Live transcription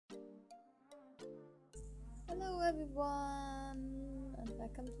Hello everyone and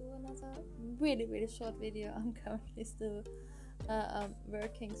welcome to another really short video. I'm currently still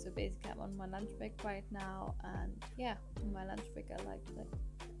working, so basically I'm on my lunch break right now, and yeah, in my lunch break I like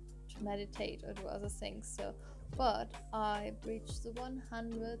to meditate or do other things. But I reached the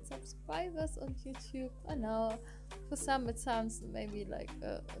 100 subscribers on YouTube. I know for some it sounds maybe like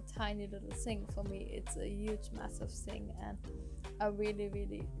a tiny little thing. For me it's a huge massive thing, and I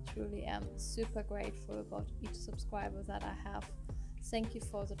really truly am super grateful about each subscriber that I have. Thank you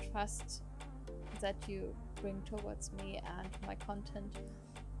for the trust that you bring towards me and my content.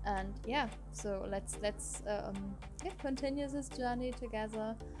 And yeah, so let's continue this journey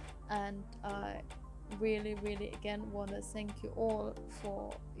together. And I really again want to thank you all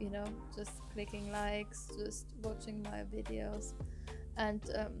for just clicking likes, just watching my videos, and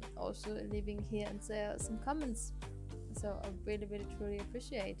also leaving here and there some comments. So I really truly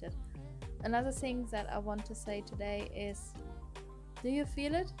appreciate it. Another thing that I want to say today is, do you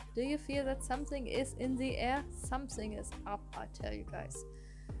feel it? Do you feel that something is in the air? Something is up, I tell you guys.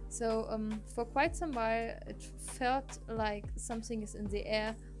 So for quite some while it felt like something is in the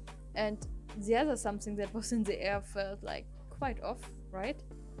air, and the other something that was in the air felt like quite off, right?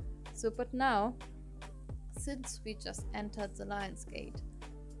 So but now, since we just entered the Lion's Gate,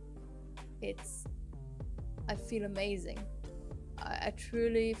 I feel amazing. I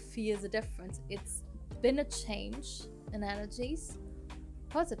truly feel the difference. It's been a change in energies,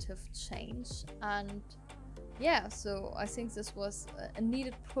 positive change, and yeah, so I think this was a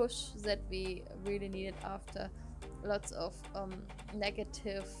needed push that we really needed after lots of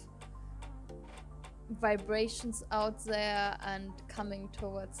negative vibrations out there and coming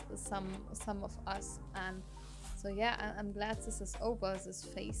towards some of us. And so yeah, I'm glad this is over, this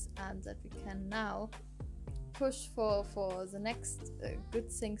phase, and that we can now push for the next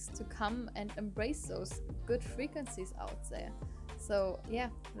good things to come and embrace those good frequencies out there. So yeah,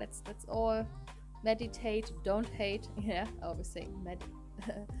 let's all meditate, don't hate. Yeah, I always say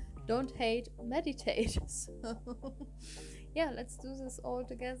don't hate, meditate. So yeah, let's do this all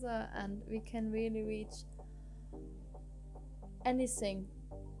together, and we can really reach anything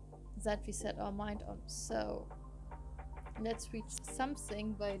that we set our mind on. So let's reach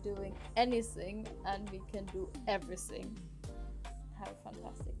something by doing anything, and we can do everything. Have a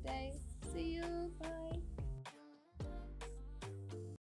fantastic day. See you. Bye.